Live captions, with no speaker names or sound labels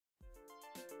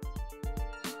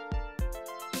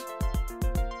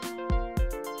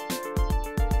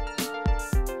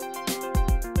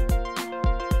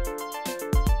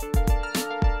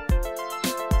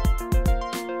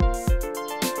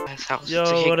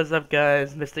Yo, what is up,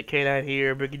 guys? Mystic K9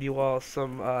 here, bringing you all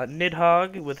some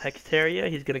NidHogg with Hexteria.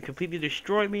 He's gonna completely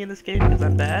destroy me in this game because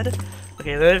I'm bad.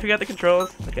 Okay, then I forgot the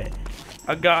controls. Okay,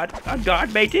 a god,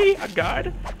 matey, a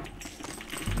god.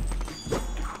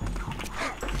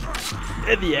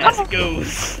 And the ass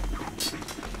goes.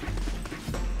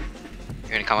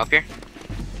 You're gonna come up here?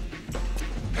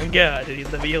 A god, and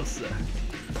leviosa.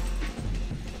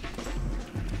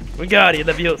 A god, and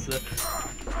leviosa.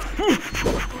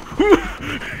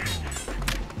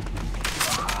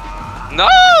 No!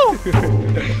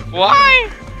 Why?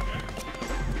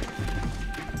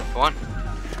 Go on.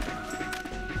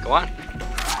 Go on.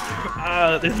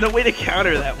 There's no way to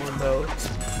counter that one though.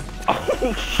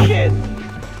 Oh shit!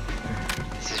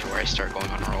 This is where I start going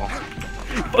on a roll.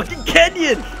 Fucking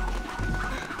Kenyan!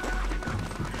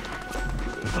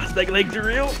 What's that legs are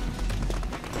real?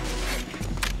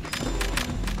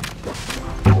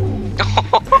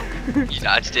 You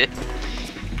dodged it.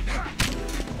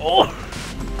 Oh!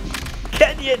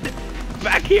 Kenyan!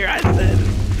 Back here, I said!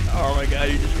 Oh my god,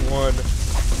 you just won.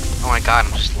 Oh my god,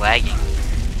 I'm just lagging.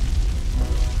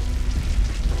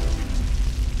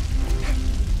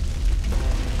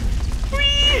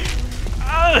 Whee!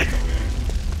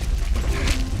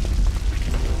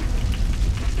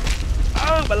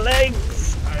 Oh, my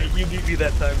legs! Alright, you beat me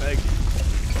that time, Meg.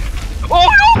 Oh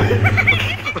no!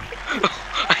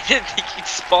 I didn't think he'd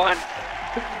spawn.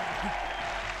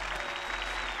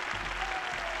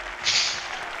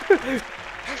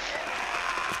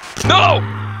 No!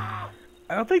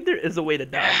 I don't think there is a way to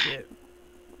dodge it.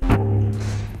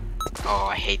 Oh,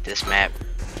 I hate this map.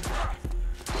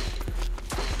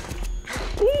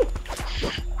 Ooh.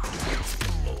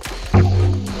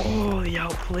 Oh, the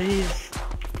outplays.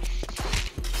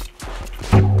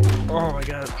 Oh my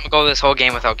god. I'm gonna go this whole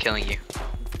game without killing you.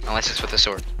 Unless it's with a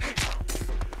sword.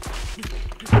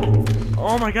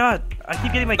 Oh my god. I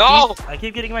keep getting my No! keys. I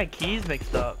keep getting my keys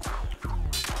mixed up.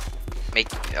 Make,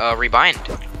 rebind.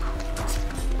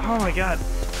 Oh my god.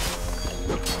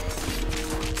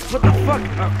 What the fuck?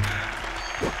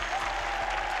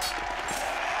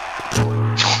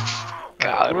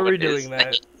 God, what are we what doing is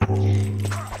that?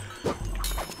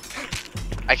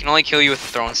 I can only kill you with a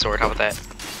thrown sword, how about that?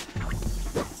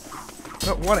 I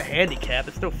don't want a handicap,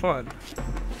 it's still fun.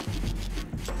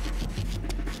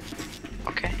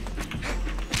 Okay.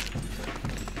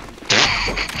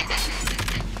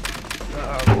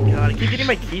 Oh my god, I keep getting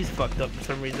my keys fucked up for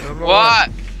some reason. I don't know What?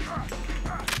 why.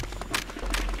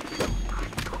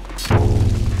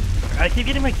 I keep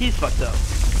getting my keys fucked up.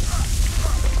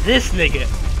 This nigga.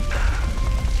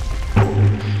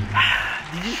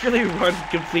 Did you just really run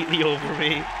completely over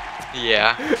me?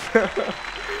 Yeah.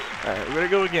 Alright, we're gonna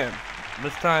go again.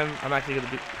 This time, I'm actually gonna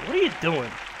do. What are you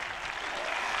doing?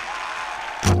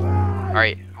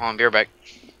 Alright, hold on, be right back.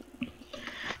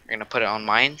 We're gonna put it on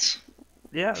mines.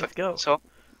 Yeah, let's go. So,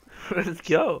 Let's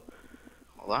go.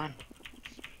 hold on.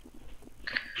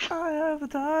 I have a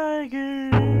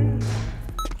tiger.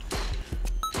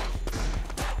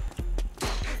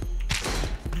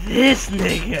 This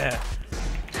nigga.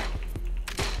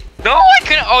 No, I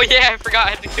couldn't. Oh yeah, I forgot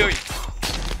I had to kill you.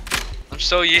 I'm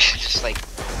so used to just like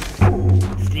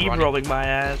Steamrolling my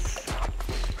ass.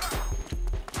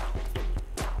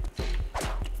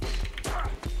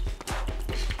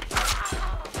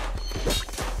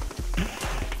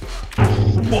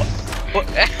 What?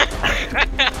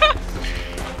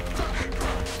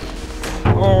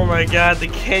 Oh my god, the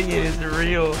Kenyan is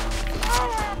real.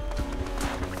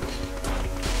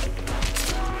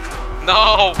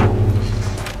 No.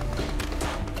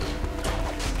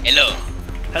 Hello.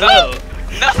 Hello.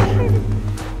 No.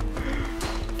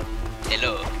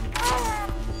 Hello.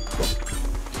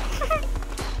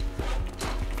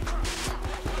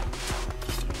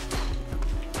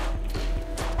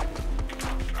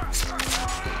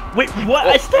 Wait, what?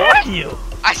 I stabbed you.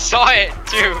 I saw it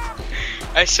too.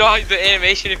 I saw the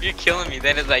animation of you killing me.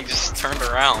 Then it like just turned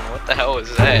around. What the hell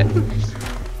was that?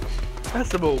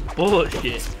 That's some old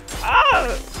bullshit.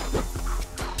 Ah!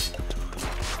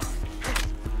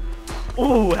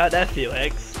 Ooh, how'd that feel,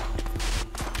 X?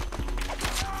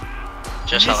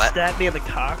 Just you how that. stabbed me in the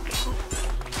cock.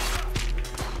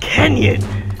 Kenyan!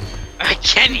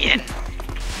 Kenyan.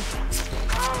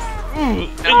 Ooh,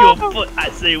 in your butt, I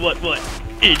say what?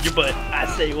 In your butt, I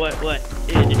say what?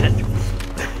 In your testicles.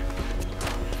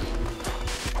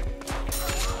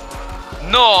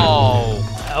 No!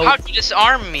 Ouch. How'd you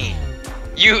disarm me?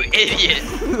 You idiot!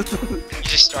 You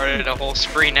just started a whole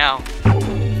spree now.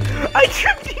 I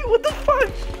tripped you, what the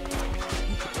fuck?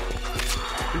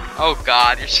 Oh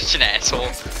god, you're such an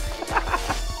asshole.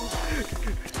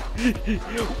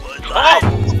 What?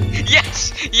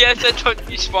 Yes! Yes, that's what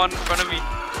you spawned in front of me.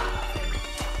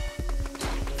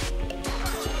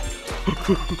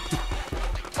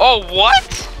 Oh,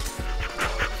 what?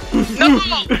 No!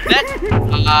 That.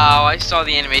 Oh, I saw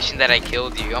the animation that I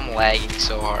killed you. I'm lagging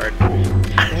so hard.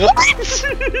 What?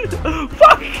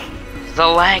 Fuck! The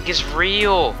lag is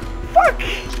real. Fuck!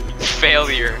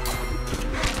 Failure.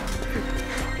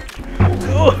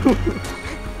 Oh.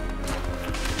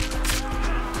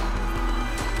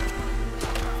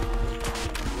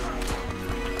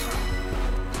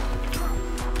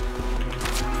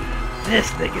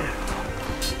 This nigga.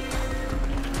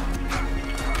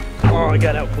 Oh, I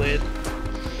got outplayed.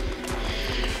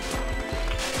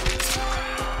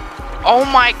 Oh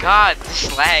my god,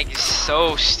 this lag is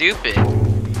so stupid.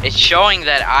 It's showing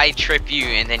that I trip you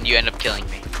and then you end up killing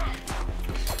me.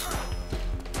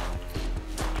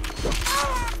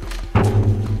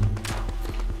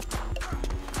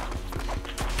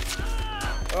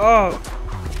 Oh.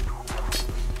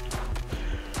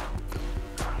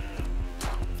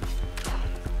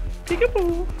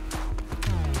 Peekaboo.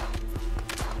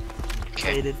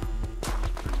 Okay. Hated.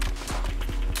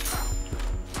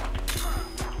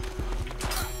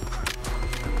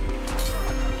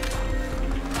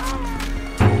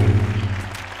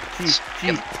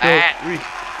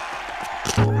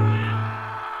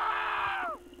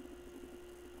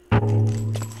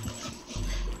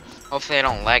 Hopefully I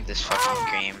don't lag this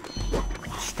fucking game.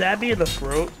 Stab me in the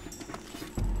throat.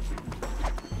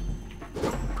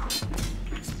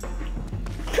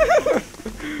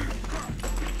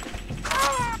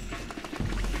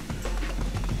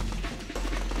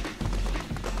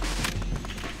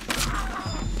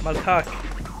 My cock.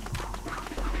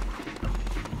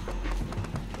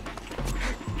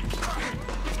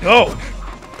 Go!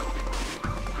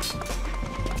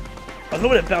 I was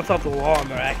hoping it bounced off the wall and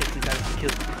miraculously managed to kill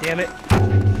me. Damn it.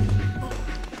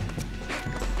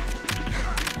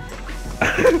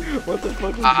 What the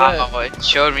fuck was that? Oh, it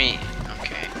showed me.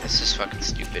 Okay, this is fucking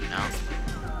stupid now.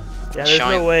 Yeah, there's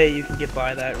no way you can get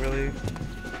by that, really.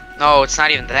 No, it's not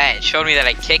even that. It showed me that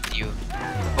I kicked you,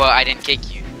 but I didn't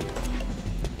kick you.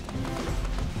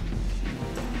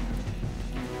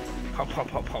 Hump, hump,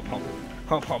 hump, hump, hump.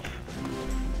 Hump, hump.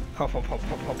 Hump, hump, hump,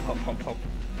 hump, hump, hump, hump, hump.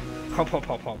 Hump, hump,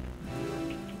 hump, hump.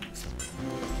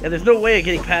 Yeah, there's no way of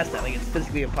getting past that. Like, it's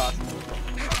physically impossible.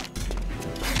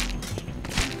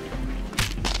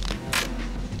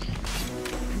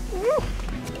 Woo.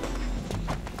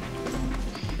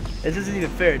 This isn't even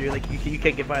fair, dude. Like, you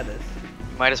can't get by this.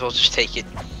 Might as well just take it.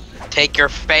 Take your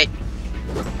fate.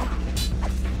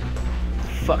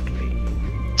 Fuck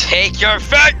me. Take your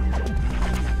fate!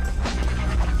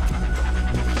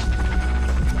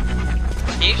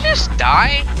 Can you just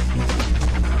die?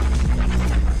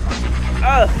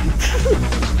 Oh.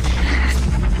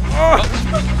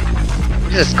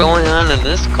 What is going on in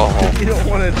this call? You don't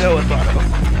want to know about it.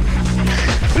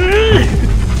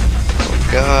 Oh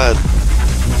god.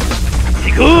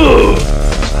 Go!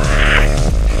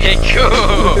 Hey, go!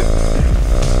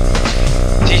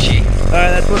 GG.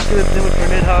 Alright, that's what's gonna do it for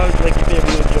NidHogg. Like, if you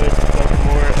enjoyed.